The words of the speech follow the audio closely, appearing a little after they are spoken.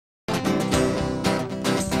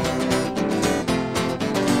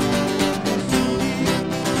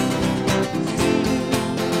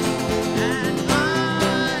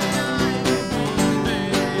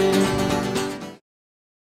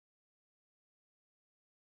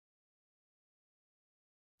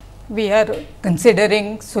we are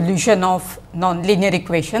considering solution of nonlinear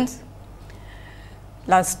equations.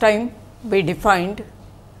 Last time we defined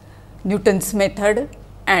Newton's method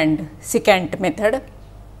and secant method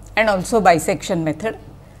and also bisection method.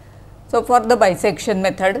 So, for the bisection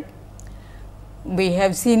method we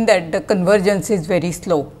have seen that the convergence is very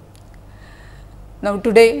slow. Now,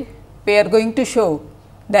 today we are going to show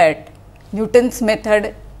that Newton's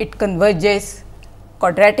method, it converges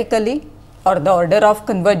quadratically or the order of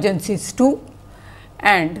convergence is 2,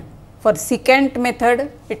 and for secant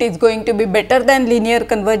method it is going to be better than linear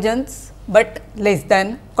convergence, but less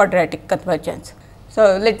than quadratic convergence.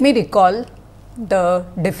 So, let me recall the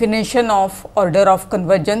definition of order of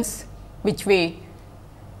convergence which we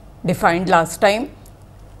defined last time.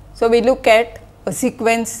 So, we look at a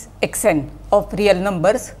sequence x n of real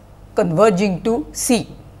numbers converging to C.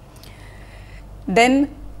 Then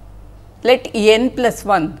let E n plus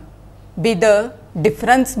 1 be the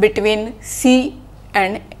difference between C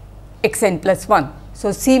and x n plus 1.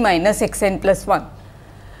 So, C minus x n plus 1.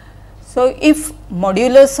 So, if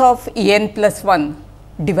modulus of E n plus 1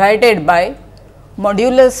 divided by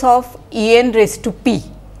modulus of E n raised to p.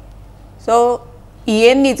 So, E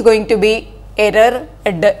n is going to be error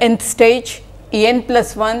at the nth stage, E n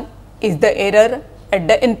plus 1 is the error at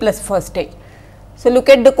the n plus first stage. So, look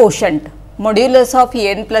at the quotient, modulus of E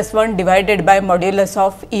n plus 1 divided by modulus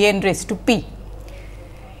of E n raised to p.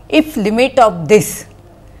 If limit of this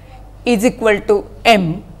is equal to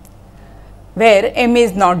m, where m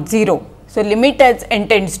is not 0. So, limit as n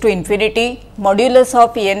tends to infinity, modulus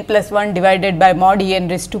of E n plus 1 divided by mod E n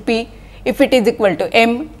raised to p, if it is equal to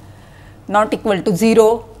m not equal to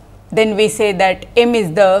 0, then we say that m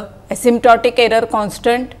is the asymptotic error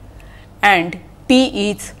constant and p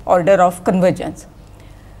is order of convergence.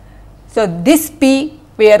 So, this p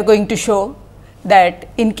we are going to show that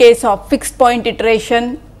in case of fixed point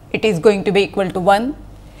iteration it is going to be equal to 1,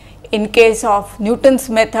 in case of Newton's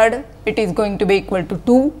method it is going to be equal to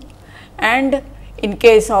 2, and in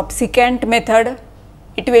case of secant method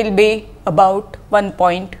it will be about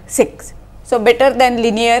 1.6. So, better than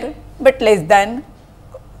linear, but less than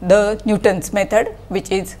the Newton's method which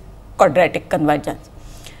is quadratic convergence.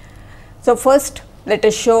 So, first let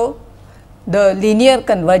us show the linear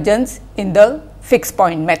convergence in the fixed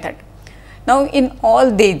point method. Now, in all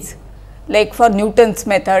these, like for Newton's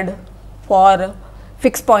method, for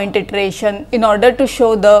fixed point iteration, in order to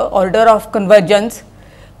show the order of convergence,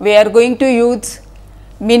 we are going to use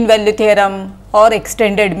mean value theorem or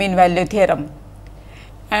extended mean value theorem,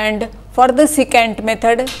 and for the secant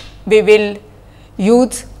method we will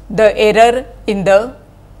use the error in the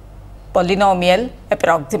polynomial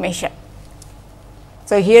approximation.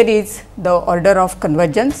 So, here is the order of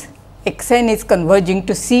convergence, x n is converging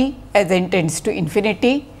to C as n tends to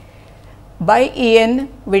infinity. By E n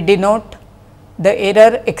we denote the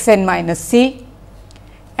error x n minus C,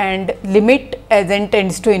 and limit as n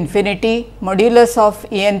tends to infinity modulus of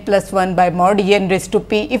E n plus 1 by mod E n raised to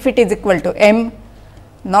p, if it is equal to m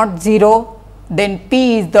not 0, then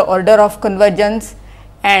p is the order of convergence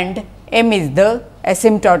and m is the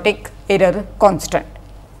asymptotic error constant.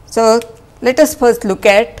 So, let us first look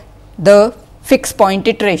at the fixed point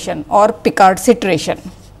iteration or Picard's iteration.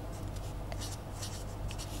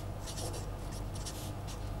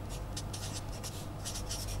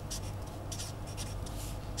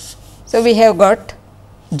 So, we have got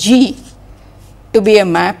G to be a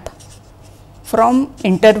map from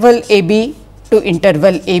interval a b to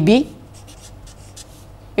interval a b.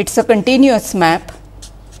 It is a continuous map,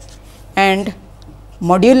 and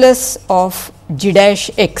modulus of g dash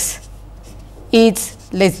x is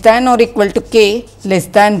less than or equal to k less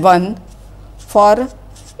than 1 for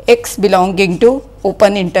x belonging to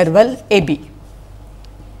open interval a b.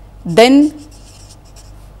 Then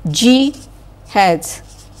G has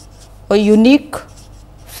a unique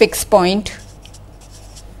fixed point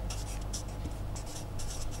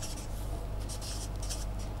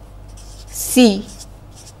C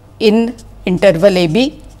in interval a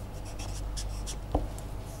b,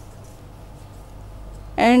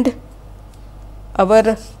 and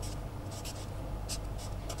our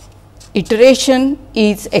iteration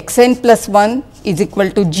is x n plus 1 is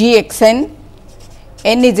equal to g x n,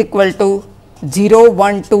 n is equal to 0,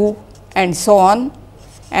 1, 2 and so on,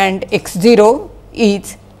 and x 0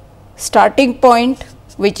 is starting point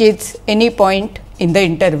which is any point in the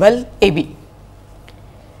interval a b.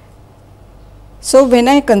 So, when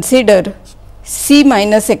I consider C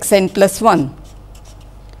minus x n plus 1,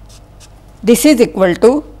 this is equal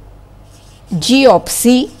to g of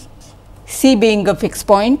C, C being a fixed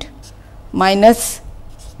point, minus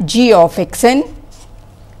g of x n,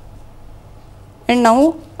 and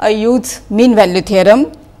now I use mean value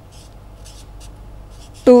theorem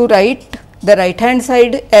to write the right hand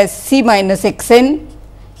side as C minus x n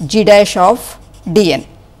g dash of d n.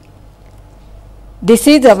 This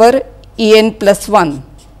is our E n plus 1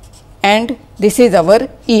 and this is our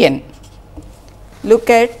E n. Look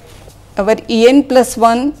at our E n plus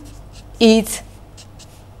 1 is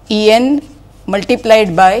E n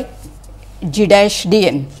multiplied by g dash d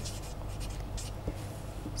n.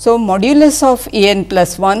 So, modulus of E n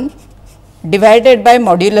plus 1 divided by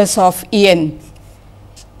modulus of E n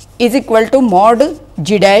is equal to mod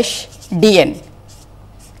g dash d n.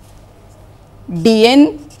 d n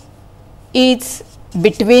is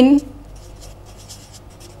between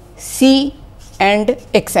C and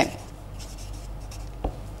x n.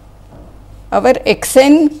 Our x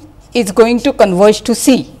n is going to converge to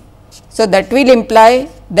C. So, that will imply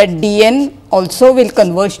that d n also will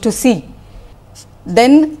converge to C.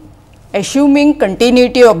 Then assuming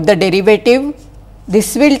continuity of the derivative,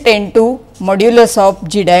 this will tend to modulus of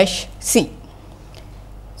g dash C.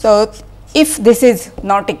 So, if this is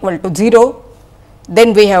not equal to 0,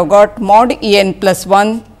 then we have got mod E n plus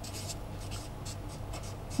 1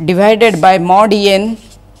 divided by mod E n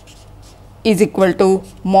is equal to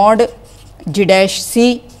mod g dash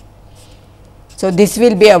C. So, this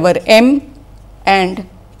will be our m and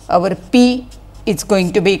our p is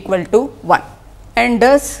going to be equal to 1. And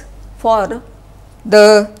thus, for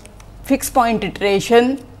the fixed point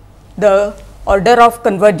iteration, the order of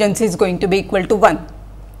convergence is going to be equal to 1.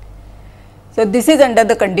 So, this is under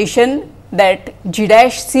the condition that g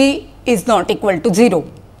dash C is not equal to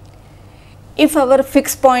 0. If our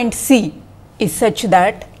fixed point C is such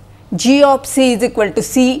that g of C is equal to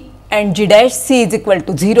C and g dash C is equal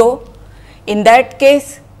to 0, in that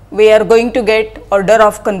case we are going to get order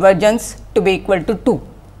of convergence to be equal to 2.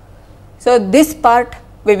 So, this part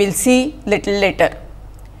we will see little later.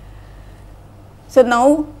 So,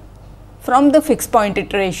 now from the fixed point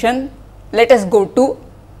iteration, let us go to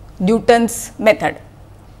Newton's method.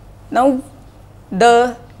 Now,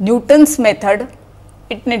 the Newton's method,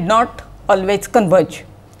 it need not always converge.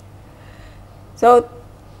 So,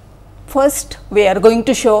 first we are going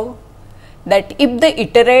to show that if the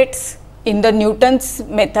iterates in the Newton's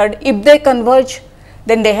method, if they converge,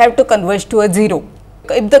 then they have to converge to a 0.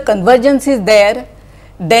 If the convergence is there,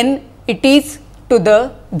 then it is to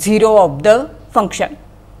the 0 of the function.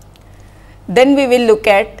 Then we will look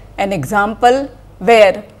at an example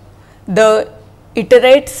where the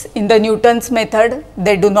iterates in the Newton's method,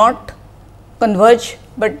 they do not converge,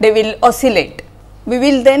 but they will oscillate. We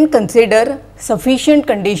will then consider sufficient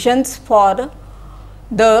conditions for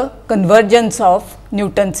the convergence of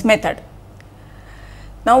Newton's method.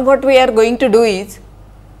 Now, what we are going to do is,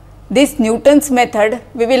 this Newton's method,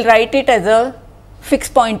 we will write it as a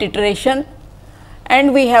fixed point iteration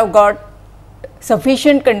and we have got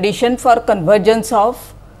sufficient condition for convergence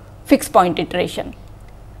of fixed point iteration.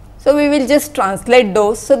 So, we will just translate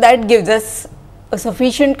those. So, that gives us a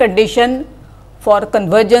sufficient condition for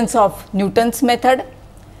convergence of Newton's method.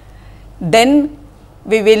 Then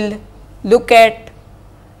we will look at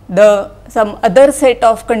some other set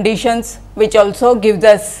of conditions which also gives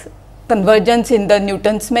us convergence in the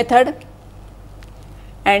Newton's method,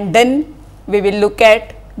 and then we will look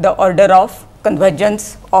at the order of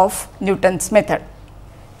convergence of Newton's method.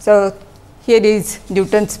 So, here is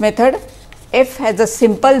Newton's method. F has a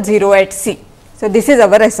simple 0 at C. So, this is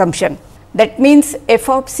our assumption. That means, f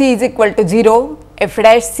of C is equal to 0, f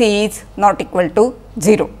dash C is not equal to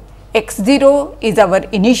 0. x 0 is our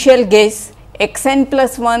initial guess, x n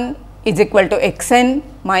plus 1 is equal to x n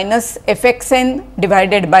minus f x n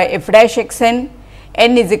divided by f dash x n,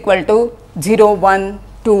 n is equal to 0, 1,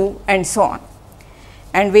 2 and so on.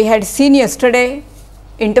 And we had seen yesterday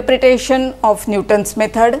interpretation of Newton's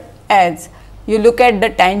method as you look at the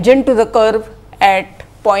tangent to the curve at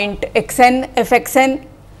point x n f x n,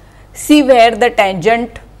 see where the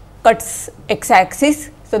tangent cuts x axis.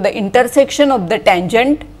 So, the intersection of the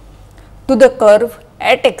tangent to the curve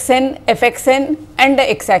at x n f x n and the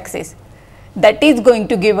x axis, that is going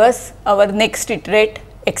to give us our next iterate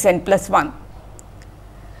x n plus 1.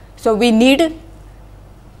 So, we need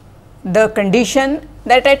the condition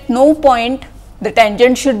that at no point the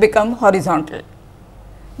tangent should become horizontal.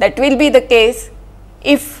 That will be the case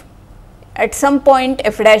if at some point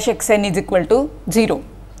f dash x n is equal to 0.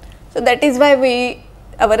 So, that is why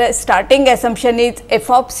our starting assumption is f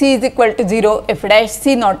of c is equal to 0, f dash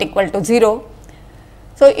c not equal to 0.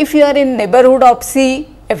 So, if you are in neighborhood of c,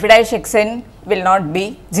 f dash x n will not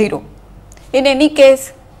be 0. In any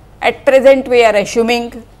case, at present we are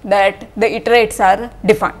assuming that the iterates are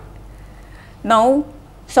defined. Now,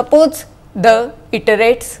 suppose the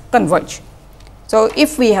iterates converge. So,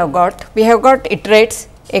 if we have got iterates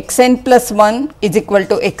x n plus 1 is equal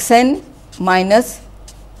to x n minus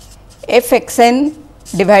f x n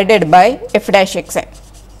divided by f dash x n.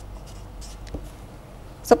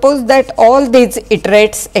 Suppose that all these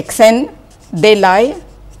iterates x n, they lie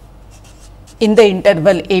in the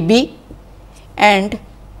interval a b, and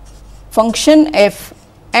function f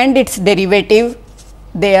and its derivative,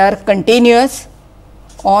 they are continuous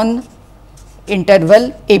on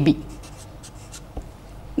interval a b.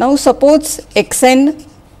 Now, suppose x n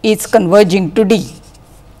is converging to d.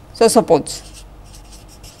 So, suppose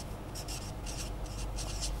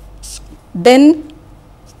then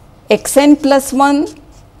x n plus 1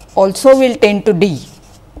 also will tend to d,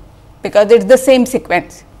 because it is the same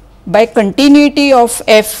sequence. By continuity of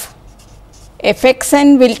f, f x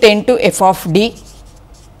n will tend to f of d,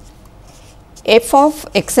 f of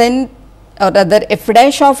x n or rather f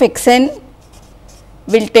dash of x n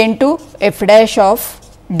will tend to f dash of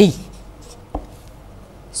d.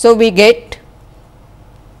 So, we get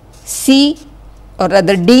C or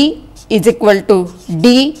rather d is equal to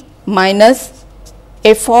d minus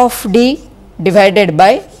f of d divided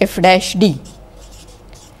by f dash d.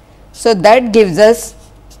 So, that gives us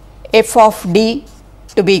f of d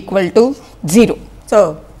to be equal to 0.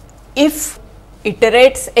 So, if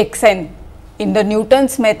iterates x n in the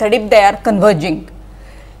Newton's method, if they are converging,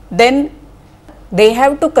 then they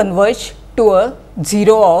have to converge to a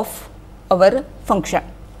 0 of our function.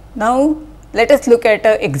 Now, let us look at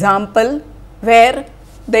an example where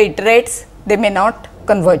the iterates, they may not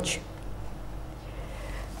converge.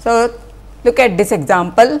 So, look at this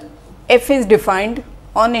example. F is defined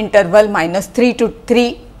on interval minus 3 to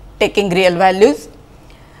 3 taking real values,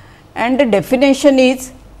 and the definition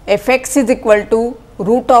is f x is equal to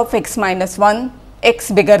root of x minus 1,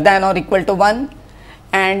 x bigger than or equal to 1,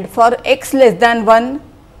 and for x less than 1,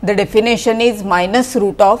 the definition is minus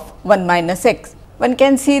root of 1 minus x. One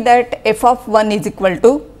can see that f of 1 is equal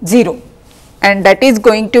to 0, and that is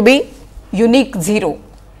going to be unique 0.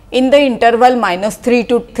 In the interval minus 3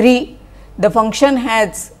 to 3, the function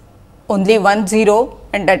has only one 0,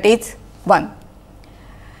 and that is 1.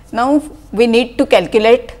 Now, we need to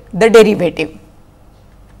calculate the derivative.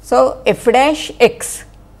 So, f dash x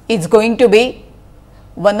is going to be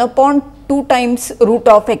 1 upon 2 times root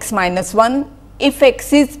of x minus 1 if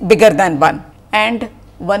x is bigger than 1, and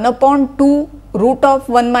 1 upon 2 root of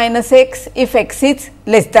 1 minus x if x is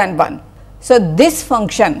less than 1. So, this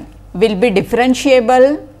function will be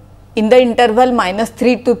differentiable in the interval minus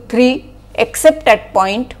 3 to 3 except at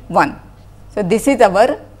point 1. So, this is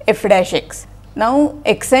our f dash x. Now,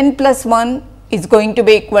 x n plus 1 is going to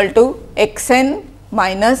be equal to x n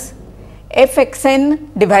minus f x n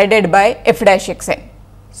divided by f dash x n.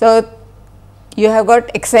 So, you have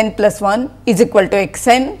got x n plus 1 is equal to x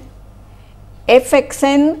n f x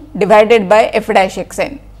n divided by f dash x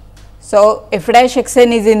n. So, f dash x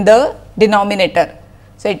n is in the denominator.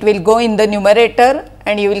 So, it will go in the numerator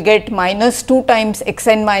and you will get minus 2 times x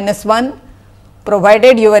n minus 1,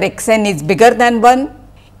 provided your x n is bigger than 1.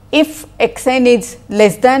 If x n is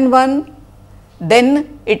less than 1,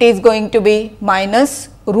 then it is going to be minus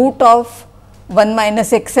root of 1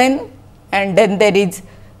 minus x n, and then there is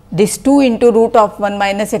this 2 into root of 1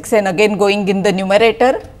 minus x n again going in the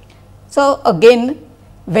numerator. So, again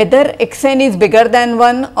whether x n is bigger than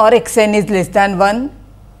 1 or x n is less than 1,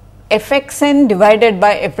 f x n divided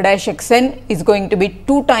by f dash x n is going to be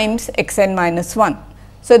 2 times x n minus 1.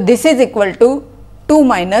 So, this is equal to 2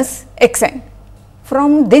 minus x n.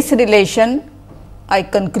 From this relation, I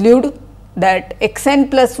conclude that x n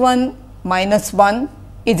plus 1 minus 1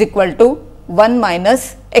 is equal to 1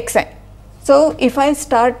 minus x n. So, if I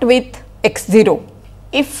start with x 0,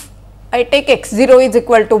 if I take x 0 is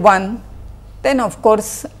equal to 1, then of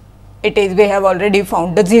course, it is we have already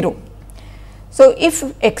found the 0. So, if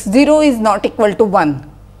x 0 is not equal to 1,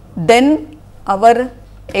 then our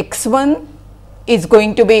x 1 is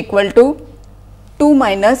going to be equal to 2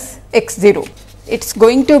 minus x 0. It is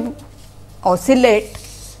going to oscillate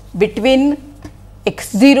between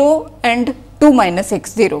x 0 and 2 minus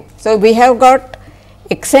x 0. So, we have got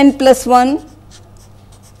x n plus 1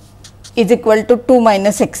 is equal to 2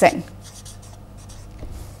 minus x n.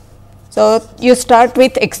 So, you start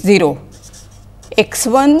with x 0, x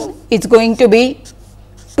 1 is going to be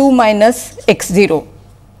 2 minus x 0,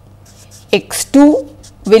 x 2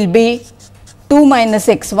 will be 2 minus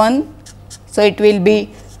x 1. So, it will be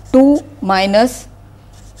 2 minus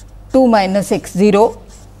x 0,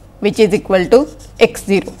 which is equal to x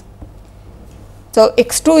 0. So,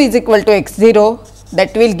 x 2 is equal to x 0,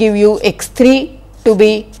 that will give you x 3 to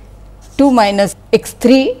be 2 minus x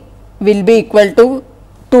 3, will be equal to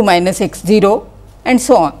 2 minus x 0 and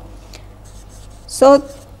so on. So,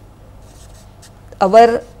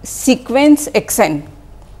 our sequence x n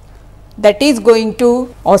that is going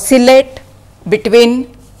to oscillate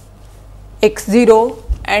between x 0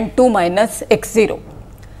 and 2 minus x 0.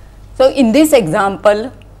 So, in this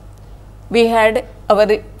example we had our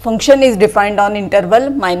function is defined on interval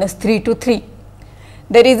minus 3 to 3.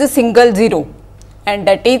 There is a single 0 and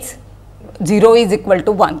that is 0 is equal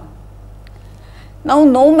to 1. Now,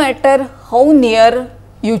 no matter how near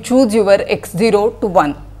you choose your x 0 to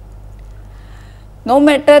 1, no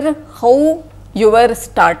matter how your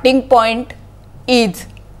starting point is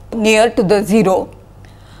near to the 0,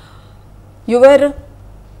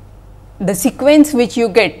 the sequence which you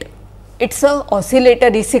get, it is a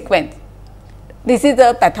oscillatory sequence. This is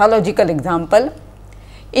a pathological example.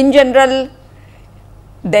 In general,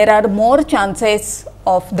 there are more chances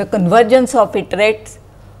of the convergence of iterates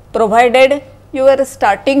provided your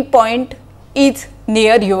starting point is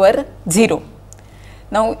near your 0.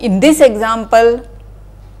 Now, in this example,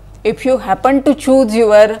 if you happen to choose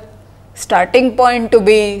your starting point to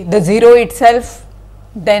be the 0 itself,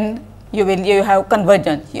 then you have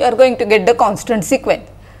convergence, you are going to get the constant sequence,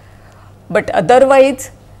 but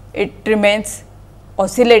otherwise it remains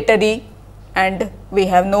oscillatory and we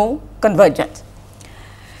have no convergence.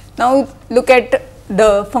 Now, look at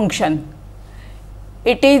the function.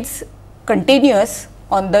 It is continuous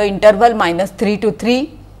on the interval minus 3 to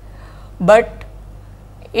 3, but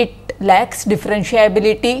it lacks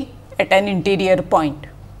differentiability at an interior point.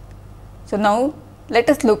 So, now let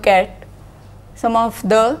us look at some of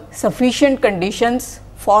the sufficient conditions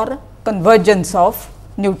for convergence of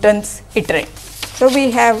Newton's iterate. So,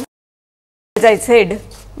 we have, as I said,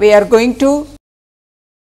 we are going to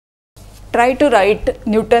try to write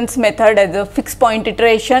Newton's method as a fixed point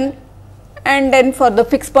iteration, and then for the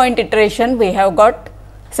fixed point iteration we have got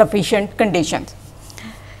sufficient conditions.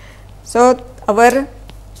 So, our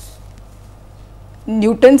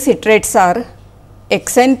Newton's iterates are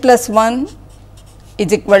x n plus 1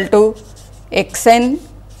 is equal to x n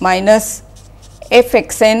minus f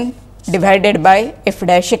x n divided by f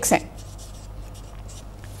dash x n.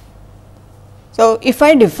 So, if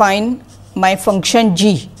I define my function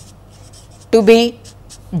g to be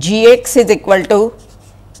g x is equal to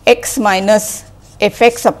x minus f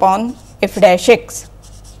x upon f dash x,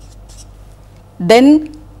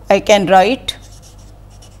 then I can write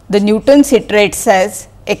the Newton's iterates as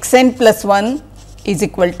x n plus 1 is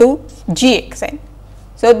equal to g x n.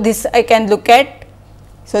 So, this I can look at.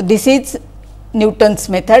 So, this is Newton's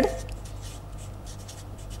method.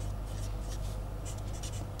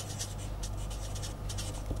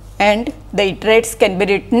 And the iterates can be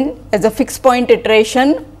written as a fixed point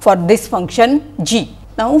iteration for this function g.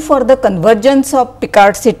 Now, for the convergence of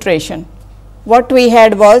Picard's iteration, what we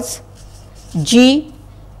had was g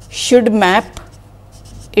should map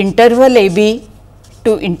interval a b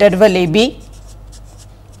to interval a b,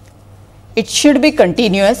 it should be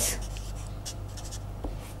continuous,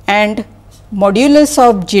 and modulus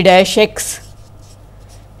of g dash x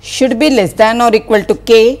should be less than or equal to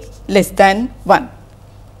k less than 1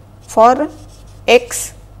 for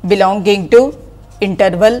x belonging to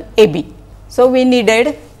interval a b. So, we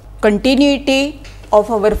needed continuity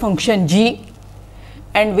of our function g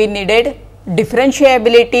and we needed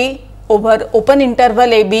differentiability over open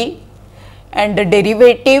interval a b, and the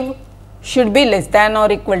derivative should be less than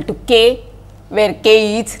or equal to k, where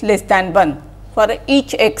k is less than 1 for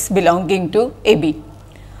each x belonging to a b.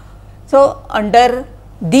 So, under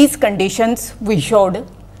these conditions we showed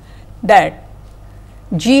that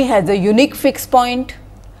g has a unique fixed point,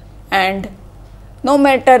 and no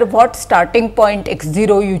matter what starting point x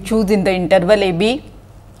 0 you choose in the interval a b,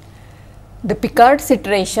 the Picard's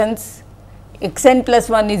iterations x n plus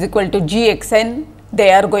 1 is equal to g x n,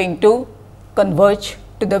 they are going to converge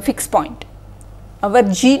to the fixed point. Our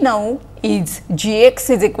g now is g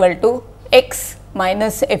x is equal to x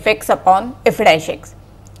minus f x upon f dash x.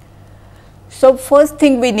 So, first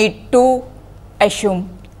thing we need to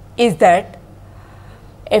assume is that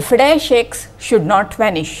f dash x should not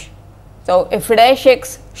vanish. So, f dash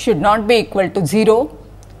x should not be equal to 0.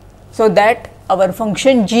 So, that our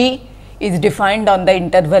function g is defined on the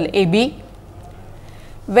interval a b.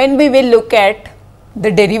 When we will look at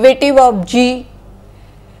the derivative of g,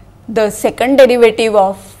 the second derivative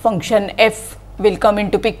of function f will come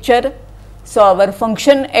into picture. So, our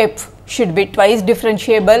function f should be twice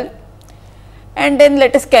differentiable, and then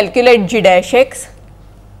let us calculate g dash x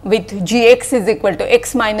with g x is equal to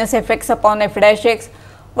x minus f x upon f dash x.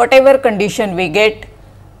 Whatever condition we get,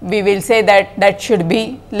 we will say that that should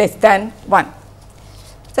be less than 1.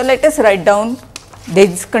 So, let us write down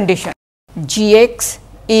this condition: Gx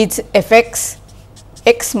is fx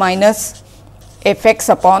x minus fx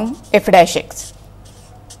upon f dash x.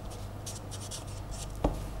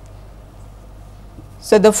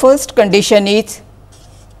 So, the first condition is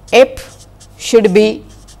f should be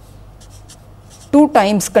 2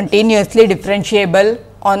 times continuously differentiable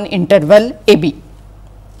on interval a b.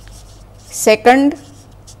 Second,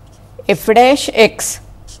 f dash x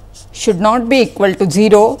should not be equal to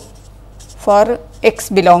 0 for x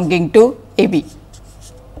belonging to a b.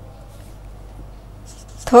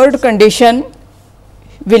 Third condition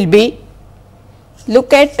will be,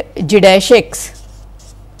 look at g dash x.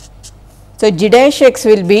 So, g dash x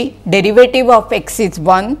will be derivative of x is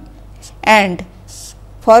 1, and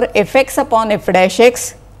for f x upon f dash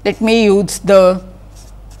x, let me use the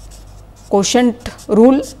quotient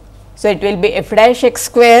rule. So, it will be f dash x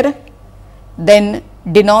square, then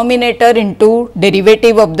denominator into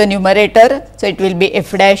derivative of the numerator. So, it will be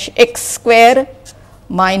f dash x square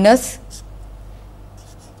minus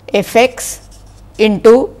f x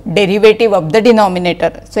into derivative of the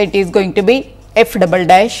denominator. So, it is going to be f double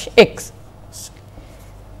dash x.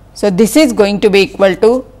 So, this is going to be equal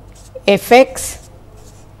to f x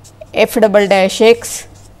f double dash x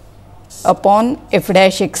upon f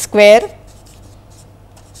dash x square.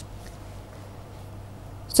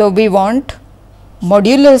 So, we want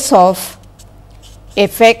modulus of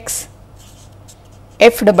f x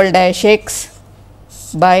f double dash x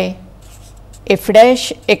by f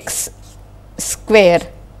dash x square.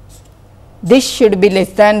 This should be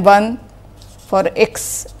less than 1 for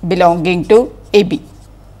x belonging to a b.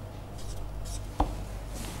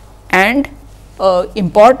 And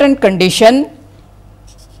important condition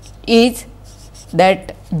is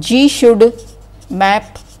that G should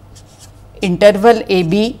map interval a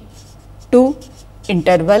b to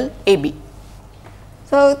interval a b.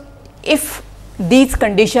 So, if these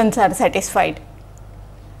conditions are satisfied,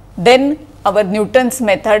 then our Newton's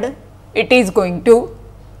method, it is going to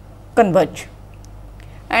converge,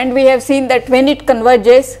 and we have seen that when it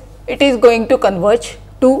converges, it is going to converge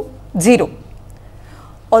to 0.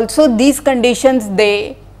 Also, these conditions,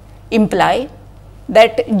 they imply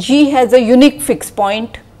that G has a unique fixed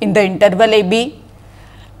point in the interval a b,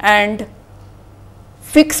 and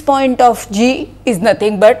fixed point of G is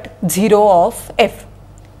nothing but 0 of f.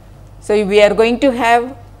 So, we are going to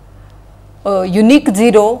have a unique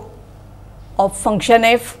 0 of function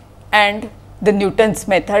f, and the Newton's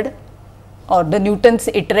method or the Newton's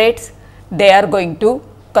iterates, they are going to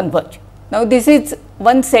converge. Now, this is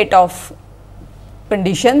one set of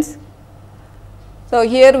conditions. So,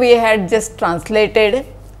 here we had just translated.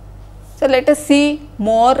 So, let us see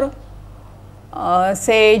more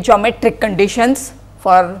say geometric conditions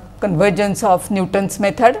for convergence of Newton's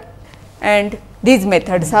method, and these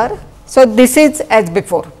methods are. So, this is as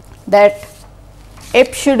before, that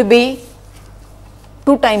f should be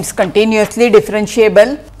 2 times continuously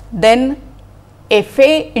differentiable, then f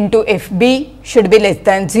a into f b should be less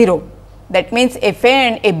than 0. That means, f a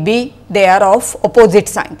and f b, they are of opposite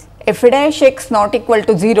signs. F dash x not equal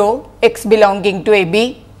to 0, x belonging to a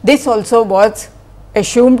b, this also was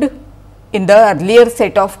assumed in the earlier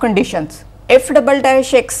set of conditions. F double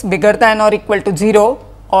dash x bigger than or equal to 0,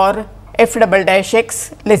 or f double dash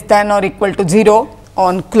x less than or equal to 0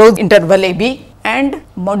 on closed interval a b, and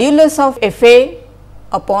modulus of f a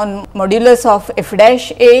upon modulus of f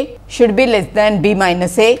dash a should be less than b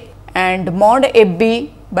minus a, and mod f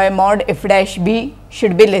b by mod f dash b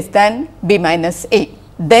should be less than b minus a.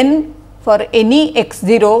 Then for any x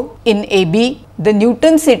 0 in a b, the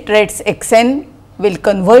Newton's iterates x n will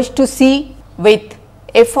converge to C with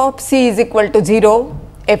f of C is equal to 0,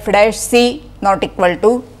 f dash C not equal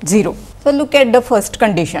to 0. So, look at the first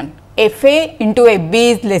condition, f a into f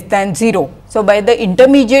b is less than 0. So, by the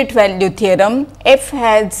intermediate value theorem, f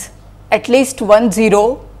has at least one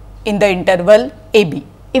 0 in the interval a b.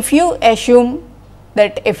 If you assume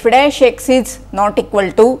that f dash x is not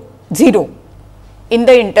equal to 0 in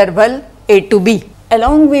the interval a to b,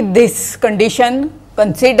 along with this condition,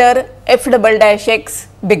 consider f double dash x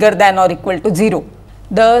bigger than or equal to 0.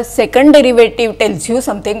 The second derivative tells you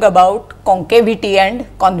something about concavity and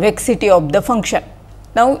convexity of the function.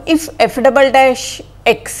 Now, if f double dash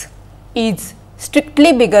x is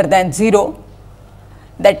strictly bigger than 0,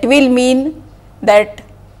 that will mean that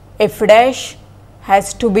f dash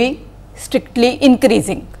has to be strictly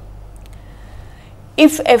increasing.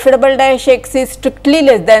 If f double dash x is strictly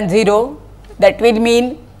less than 0, that will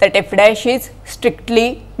mean that f dash is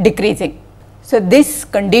strictly decreasing. So, this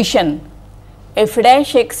condition f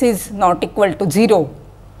dash x is not equal to 0,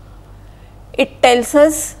 it tells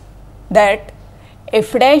us that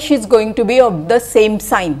f dash is going to be of the same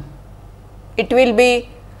sign. It will be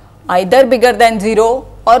either bigger than 0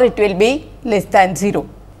 or it will be less than 0.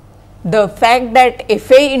 The fact that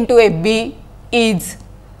f a into f b is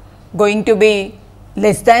going to be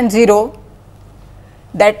less than 0,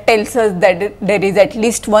 that tells us that there is at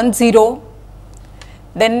least one 0.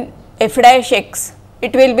 Then f dash x,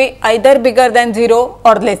 it will be either bigger than 0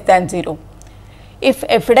 or less than 0. If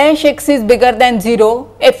f dash x is bigger than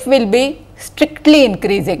 0, f will be strictly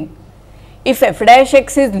increasing. If f dash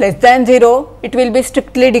x is less than 0, it will be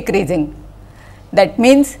strictly decreasing. That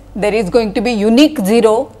means there is going to be unique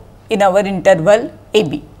 0 in our interval a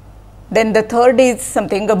b. Then the third is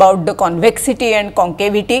something about the convexity and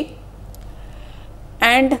concavity,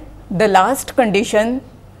 and the last condition,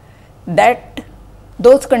 that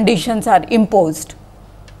those conditions are imposed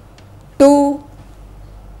to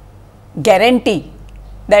guarantee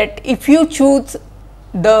that if you choose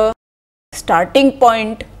the starting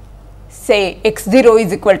point, say x0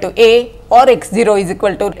 is equal to a or x0 is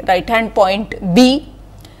equal to right hand point b,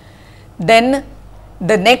 then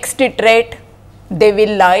the next iterate they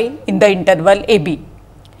will lie in the interval a b,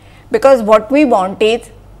 because what we want is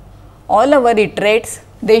all our iterates,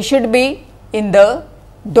 they should be in the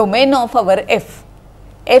domain of our f.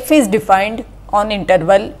 F is defined on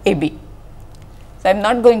interval a b. So, I am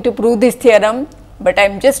not going to prove this theorem, but I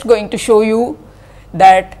am just going to show you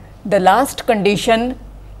that the last condition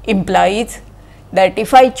implies that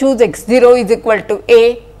if I choose x0 is equal to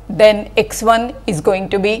a, then x1 is going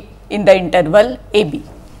to be in the interval a b,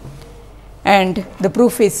 and the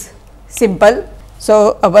proof is simple.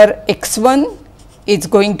 So, our x1 is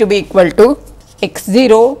going to be equal to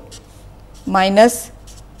x0 minus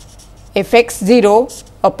f x0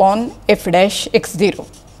 upon f dash x0.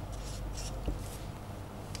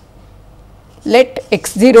 Let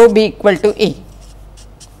x0 be equal to a.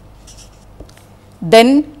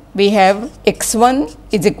 Then we have x1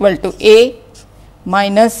 is equal to a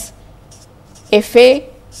minus f a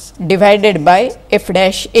divided by f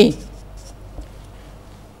dash a.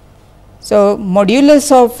 So,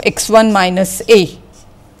 modulus of x1 minus a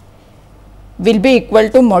will be equal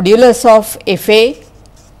to modulus of f a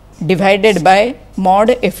divided by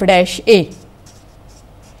mod f dash a,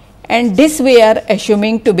 and this we are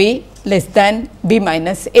assuming to be less than b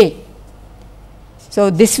minus a.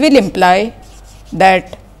 So, this will imply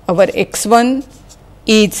that our x1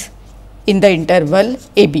 is in the interval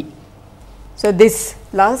a b. So, this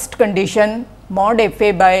last condition, mod f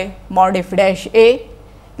a by mod f dash a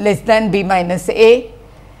less than b minus a,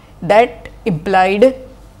 that implied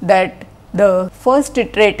that the first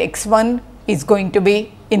iterate x1 is going to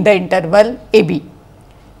be in the interval a b,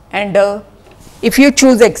 and if you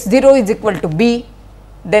choose x0 is equal to b,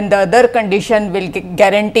 then the other condition will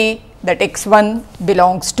guarantee that x1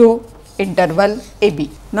 belongs to interval a b.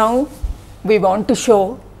 Now, we want to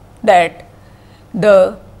show that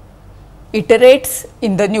the iterates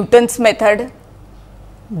in the Newton's method,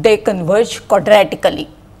 they converge quadratically.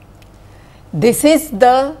 This is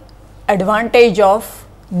the advantage of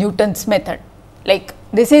Newton's method. Like,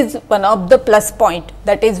 this is one of the plus point,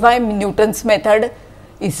 that is why Newton's method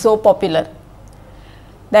is so popular,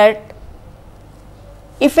 that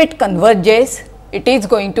if it converges, it is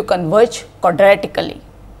going to converge quadratically.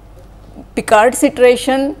 Picard's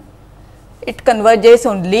iteration, it converges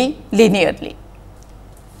only linearly.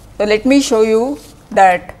 So, let me show you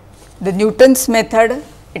that the Newton's method,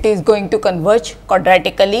 it is going to converge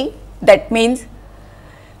quadratically. That means,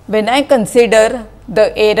 when I consider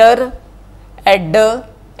the error at the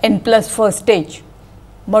n plus first stage,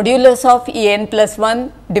 modulus of E n plus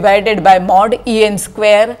 1 divided by mod E n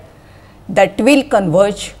square, that will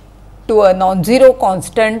converge to a non-zero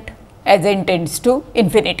constant as n tends to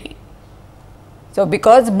infinity. So,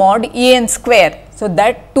 because mod E n square, so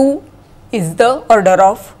that too is the order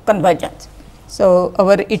of convergence. So,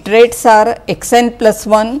 our iterates are x n plus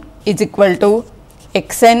 1 is equal to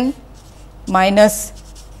x n minus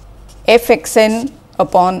f x n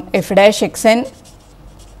upon f dash x n.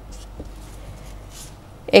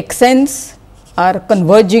 X n's are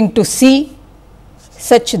converging to C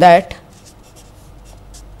such that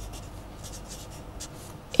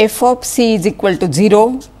f of C is equal to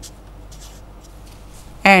 0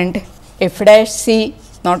 and f dash C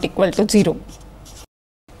not equal to 0.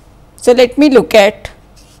 So, let me look at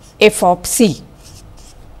f of C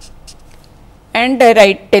and I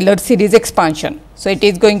write Taylor series expansion. So, it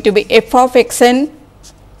is going to be f of x n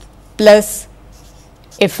plus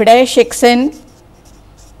f dash x n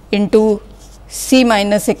into C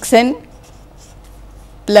minus x n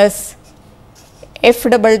plus f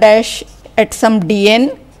double dash at some d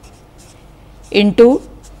n into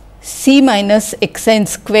c minus x n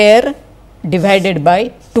square divided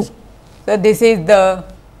by 2. So, this is the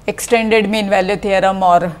extended mean value theorem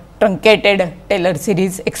or truncated Taylor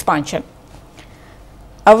series expansion.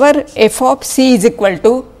 Our f of c is equal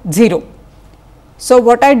to 0. So,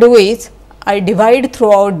 what I do is I divide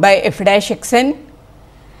throughout by f dash x n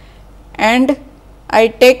and I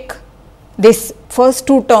take this first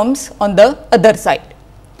two terms on the other side.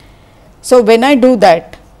 So, when I do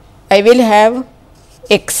that, I will have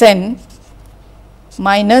x n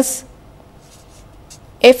minus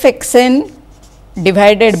f x n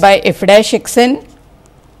divided by f dash x n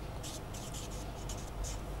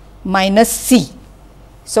minus c.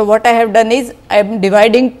 So, what I have done is I am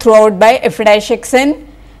dividing throughout by f dash x n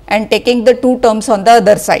and taking the two terms on the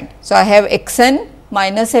other side. So, I have x n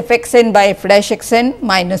minus f x n by f dash x n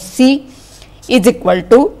minus c is equal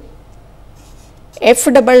to f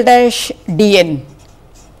double dash d n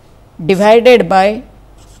divided by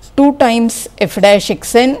 2 times f dash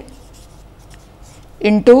x n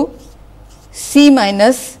into c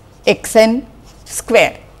minus x n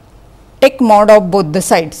square. Take mod of both the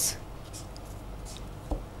sides.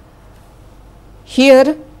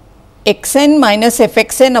 Here x n minus f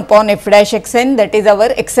x n upon f dash x n, that is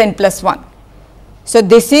our x n plus 1. So,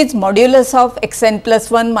 this is modulus of x n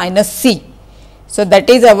plus 1 minus c. So, that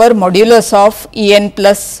is our modulus of E n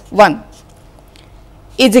plus 1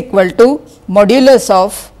 is equal to modulus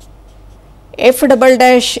of f double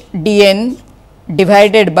dash d n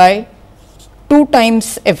divided by 2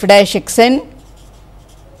 times f dash x n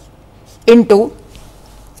into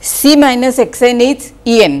c minus x n is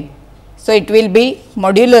E n. So, it will be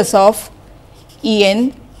modulus of E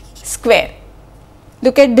n square.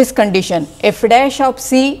 Look at this condition, f dash of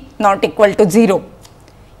c not equal to 0,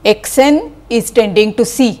 x n is tending to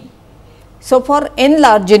c. So, for n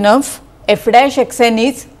large enough, f dash x n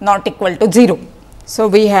is not equal to 0. So,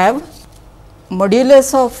 we have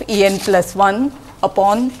modulus of E n plus 1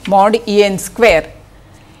 upon mod E n square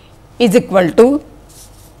is equal to,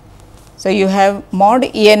 so you have mod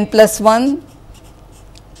E n plus 1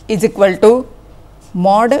 is equal to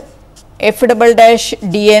mod f double dash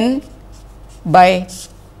d n by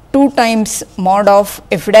 2 times mod of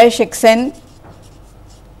f dash x n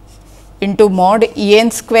into mod E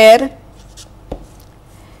n square.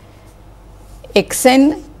 X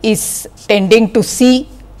n is tending to c,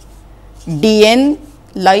 d n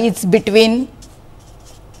lies between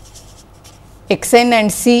x n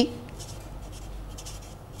and c.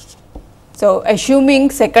 So,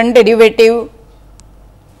 assuming second derivative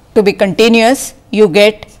to be continuous, you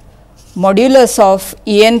get modulus of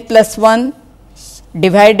E n plus 1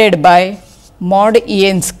 divided by mod E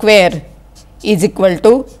n square is equal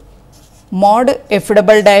to mod f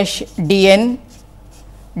double dash d n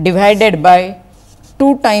divided by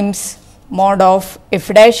 2 times mod of f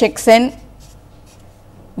dash x n,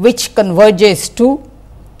 which converges to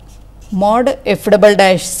mod f double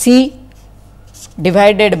dash c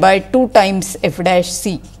divided by 2 times f dash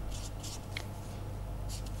c.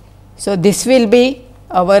 So, this will be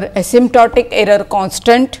our asymptotic error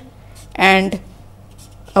constant and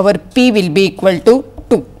our p will be equal to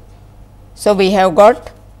 2. So, we have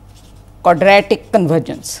got quadratic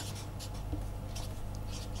convergence.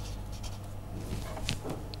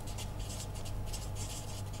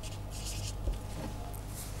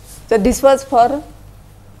 So, this was for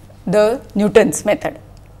the Newton's method.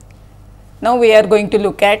 Now, we are going to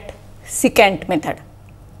look at secant method.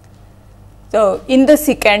 So, in the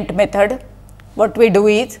secant method, what we do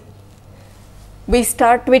is we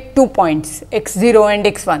start with 2 points x 0 and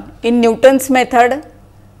x 1. In Newton's method,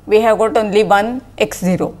 we have got only one x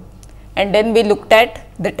 0 and then we looked at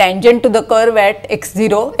the tangent to the curve at x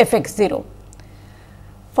 0 f x 0.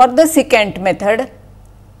 For the secant method,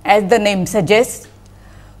 as the name suggests,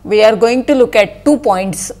 we are going to look at 2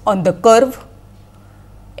 points on the curve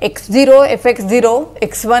x 0 f x 0,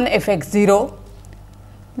 x 1 f x 0.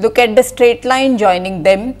 Look at the straight line joining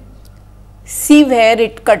them, see where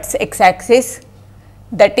it cuts x axis,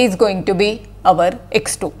 that is going to be our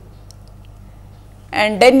x 2.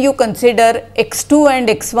 And then you consider x 2 and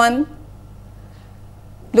x 1,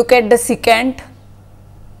 look at the secant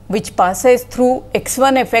which passes through x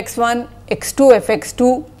 1 f x 1, x 2 f x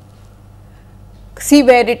 2, see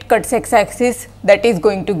where it cuts x axis, that is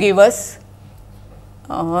going to give us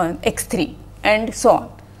x 3 and so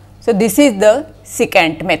on. So, this is the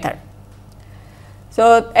secant method.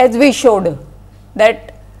 So, as we showed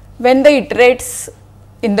that when the iterates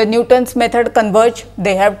in the Newton's method converge,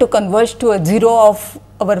 they have to converge to a 0 of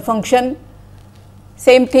our function.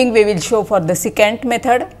 Same thing we will show for the secant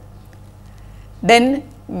method. Then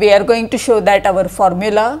we are going to show that our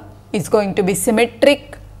formula is going to be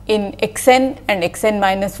symmetric in xn and xn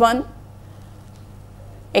minus 1,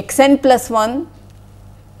 xn plus 1.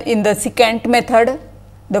 In the secant method,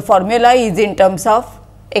 the formula is in terms of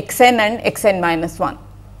xn and xn minus 1,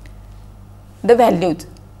 the values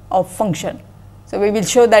of function. So, we will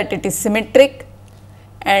show that it is symmetric,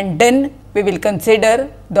 and then we will consider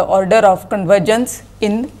the order of convergence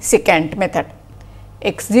in secant method.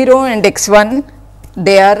 x0 and x1,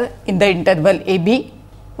 they are in the interval a b.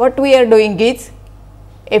 What we are doing is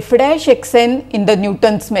f dash xn in the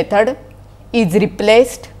Newton's method is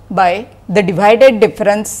replaced by the divided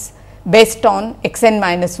difference based on xn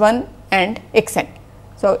minus 1 and xn.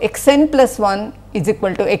 So, xn plus 1 is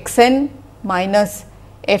equal to xn minus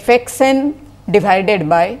fxn divided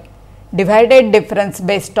by divided difference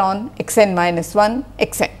based on xn minus 1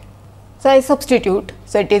 xn. So, I substitute.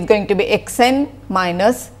 So, it is going to be xn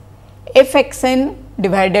minus fxn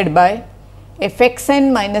divided by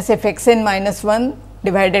fxn minus fxn minus 1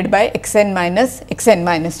 divided by xn minus xn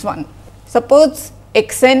minus 1. Suppose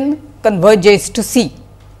xn converges to C,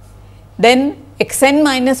 then xn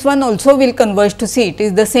minus 1 also will converge to C. It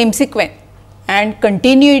is the same sequence, and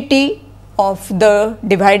continuity of the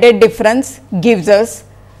divided difference gives us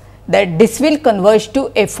that this will converge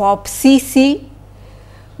to f of C C,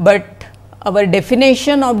 but our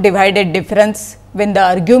definition of divided difference, when the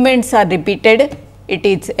arguments are repeated, it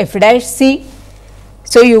is f dash C.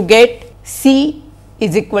 So, you get C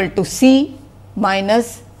is equal to C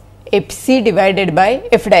minus f C divided by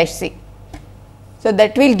f dash C. So,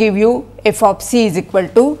 that will give you f of C is equal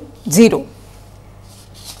to 0.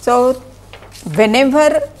 So,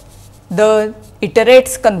 whenever the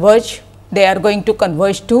iterates converge, they are going to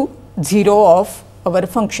converge to 0 of our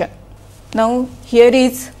function. Now, here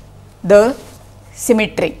is the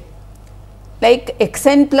symmetry, like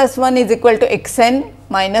xn plus 1 is equal to xn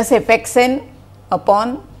minus fxn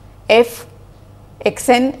upon f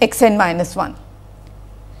xn xn minus 1.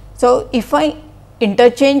 So, if I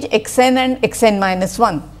interchange xn and xn minus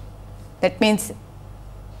 1, that means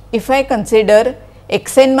if I consider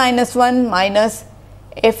xn minus 1 minus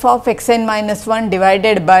f of xn minus 1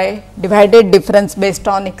 divided by divided difference based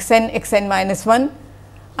on xn xn minus 1,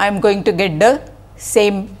 I am going to get the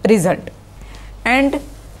same result, and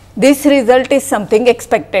this result is something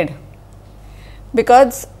expected,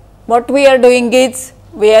 because what we are doing is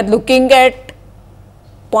we are looking at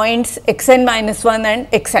points xn minus 1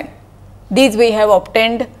 and xn. These we have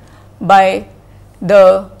obtained by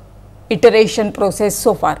the iteration process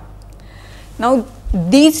so far. Now,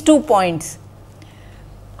 these 2 points,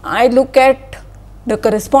 I look at the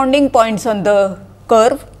corresponding points on the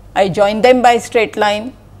curve, I join them by straight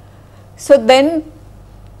line. So, then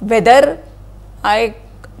whether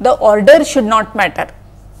the order should not matter.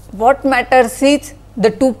 What matters is the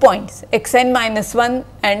 2 points xn minus 1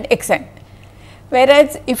 and xn.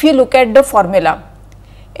 Whereas, if you look at the formula,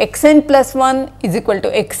 xn plus 1 is equal to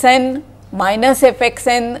xn minus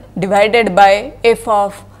fxn divided by f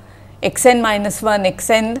of xn minus 1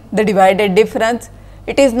 xn, the divided difference,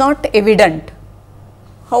 it is not evident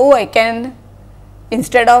how I can,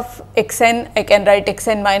 instead of xn I can write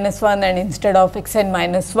xn minus 1, and instead of xn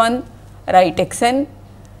minus 1 write xn.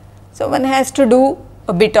 So, one has to do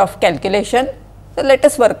a bit of calculation. So, let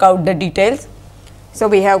us work out the details. So,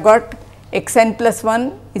 we have got xn plus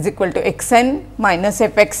 1 is equal to xn minus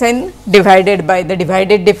fxn divided by the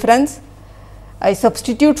divided difference. I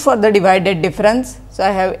substitute for the divided difference. So,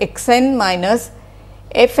 I have xn minus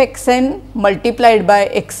fxn multiplied by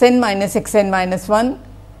xn minus xn minus 1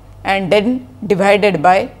 and then divided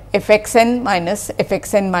by fxn minus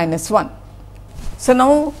fxn minus 1. So,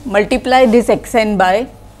 now multiply this xn by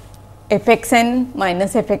fxn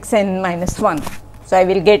minus fxn minus 1. So, I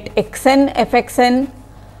will get xn fxn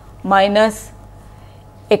minus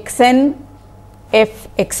xn f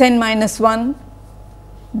xn minus 1,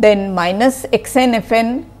 then minus xn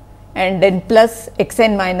fn, and then plus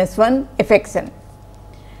xn minus 1 fxn.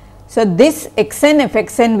 So, this xn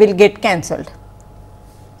fxn will get cancelled.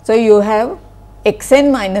 So, you have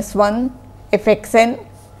xn minus 1 fxn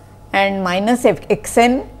and minus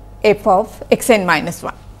fxn f of xn minus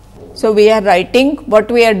 1. So, we are writing, what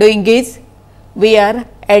we are doing is we are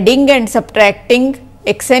adding and subtracting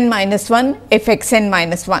xn minus 1 fxn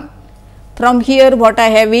minus 1. From here what I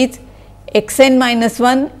have is xn minus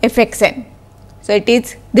 1 fxn. So, it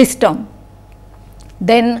is this term,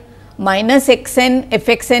 then minus xn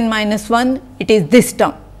fxn minus 1, it is this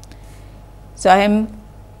term. So, I am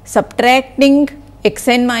subtracting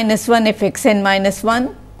xn minus 1 fxn minus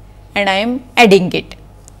 1 and I am adding it.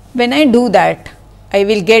 When I do that, I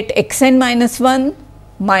will get xn minus 1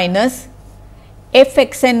 minus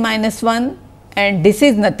fxn minus 1, and this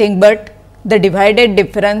is nothing but the divided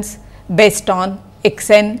difference based on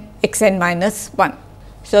xn, xn minus 1.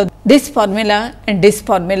 So, this formula and this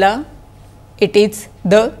formula, it is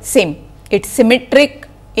the same, it is symmetric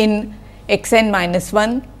in xn minus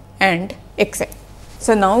 1 and xn.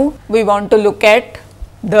 So, now we want to look at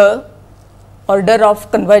the order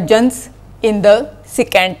of convergence in the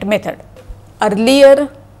secant method. Earlier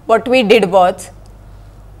what we did was,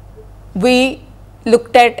 we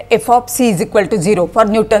looked at f of c is equal to 0 for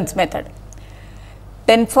Newton's method.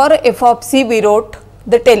 Then for f of c we wrote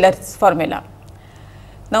the Taylor's formula.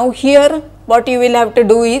 Now, here what you will have to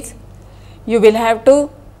do is, you will have to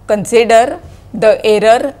consider the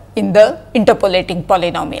error in the interpolating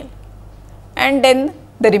polynomial, and then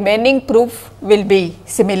the remaining proof will be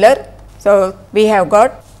similar. So, we have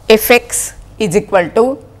got f x is equal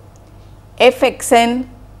to f x n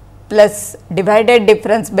plus divided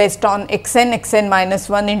difference based on x n, x n minus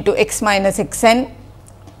 1 into x minus x n,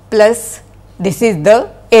 plus this is the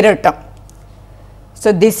error term.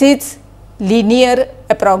 So, this is linear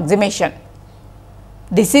approximation.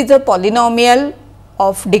 This is a polynomial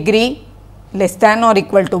of degree less than or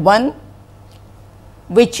equal to 1,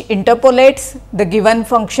 which interpolates the given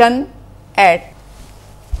function at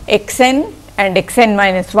x n and x n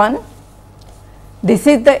minus 1. This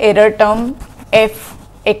is the error term f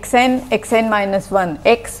x n, x n minus 1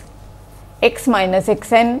 x, x minus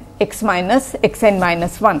x n, x minus x n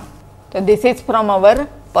minus 1. So, this is from our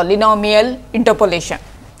polynomial interpolation.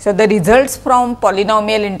 So, the results from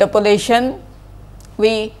polynomial interpolation,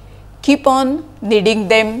 we keep on needing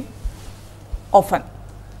them often.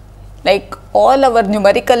 Like all our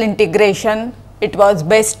numerical integration, it was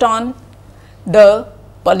based on the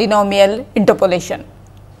polynomial interpolation.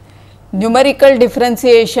 Numerical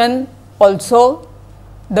differentiation also,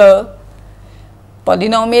 the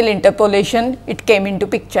polynomial interpolation, it came into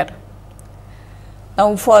picture.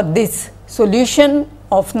 Now, for this solution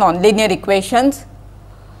of nonlinear equations,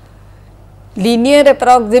 linear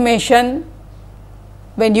approximation,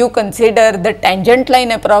 when you consider the tangent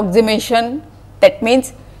line approximation, that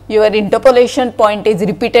means your interpolation point is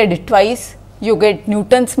repeated twice, you get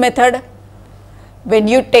Newton's method. When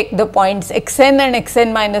you take the points x n and x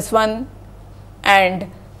n minus 1 and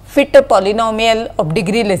fit a polynomial of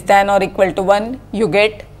degree less than or equal to 1, you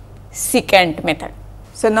get secant method.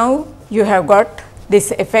 So, now you have got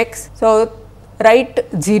this f x. So, write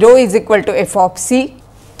 0 is equal to f of c.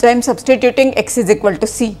 So, I am substituting x is equal to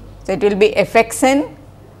c. So, it will be f x n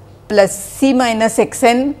plus c minus x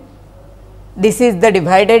n, this is the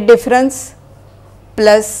divided difference,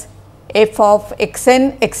 plus f of x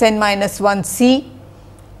n, x n minus 1 c,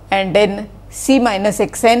 and then c minus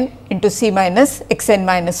x n into c minus x n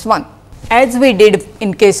minus 1. As we did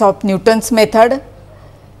in case of Newton's method,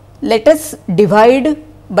 let us divide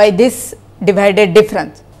by this divided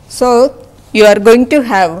difference. So, you are going to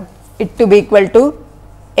have it to be equal to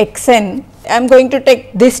x n. I am going to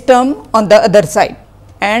take this term on the other side,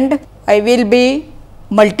 and I will be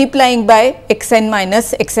multiplying by x n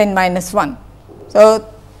minus x n minus 1.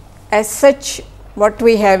 So, as such what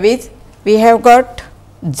we have is, we have got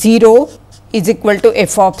 0 is equal to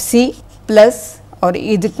f of c plus or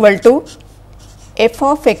is equal to f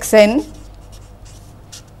of x n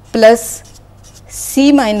plus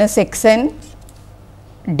c minus x n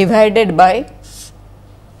divided by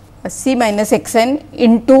c minus x n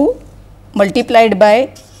into multiplied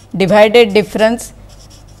by divided difference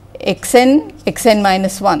x n, x n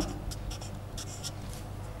minus 1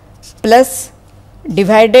 plus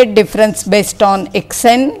divided difference based on x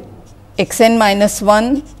n, x n minus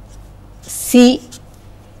 1 c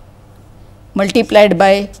multiplied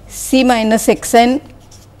by c minus x n,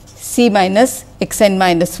 c minus x n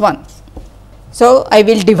minus 1. So, I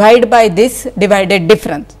will divide by this divided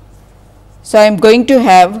difference. So, I am going to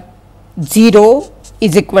have 0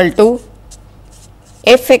 is equal to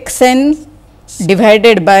f x n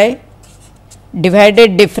divided by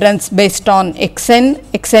divided difference based on x n,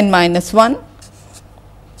 x n minus 1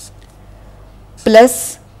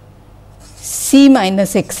 plus c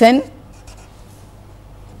minus x n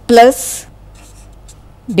plus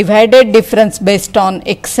divided difference based on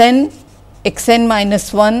x n, x n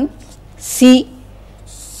minus 1 c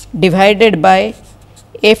divided by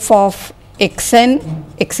f of x n,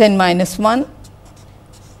 x n minus 1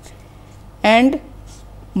 and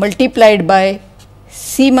multiplied by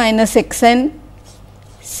c minus x n,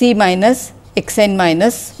 c minus x n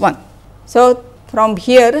minus 1. So, from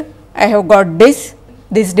here I have got this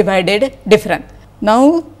divided difference.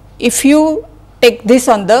 Now, if you take this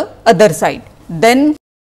on the other side, then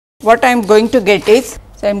what I am going to get is,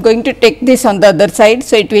 so I am going to take this on the other side.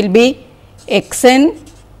 So, it will be x n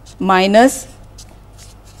minus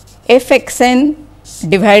f x n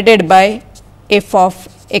divided by f of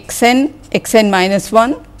x n minus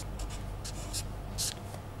 1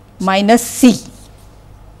 minus c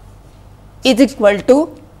is equal to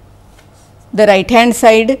the right hand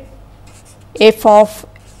side f of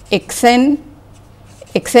x n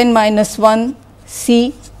minus 1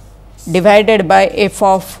 c divided by f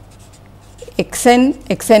of x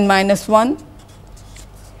n minus 1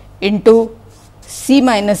 into c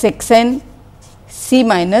minus x n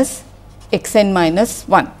minus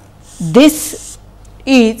 1. This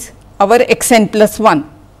is our x n plus 1.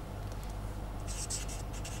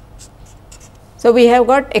 So, we have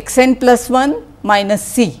got x n plus 1 minus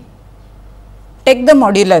c. Take the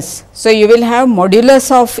modulus. So, you will have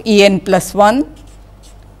modulus of E n plus 1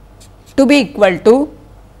 to be equal to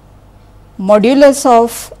modulus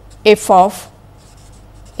of f of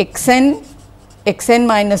x n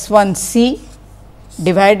minus 1 c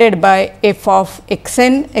divided by f of x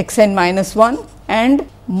n minus 1 and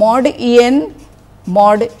mod E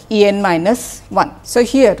n minus 1. So,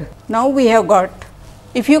 here now we have got,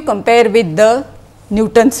 if you compare with the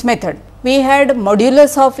Newton's method, we had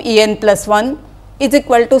modulus of E n plus 1 is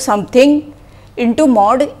equal to something into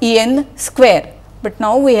mod E n square, but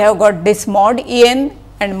now we have got this mod E n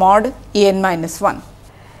and mod E n minus 1.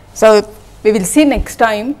 So, we will see next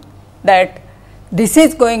time that this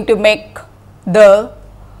is going to make the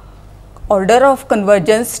order of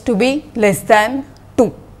convergence to be less than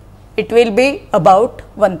 2. It will be about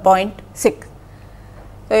 1.6.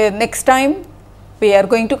 So, next time we are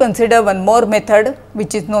going to consider one more method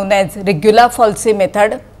which is known as Regula-Falsi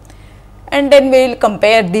method, and then we will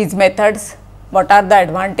compare these methods, what are the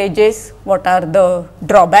advantages, what are the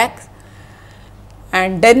drawbacks,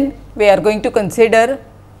 and then we are going to consider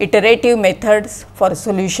iterative methods for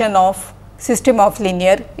solution of system of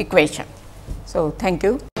linear equation. So, thank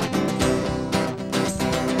you.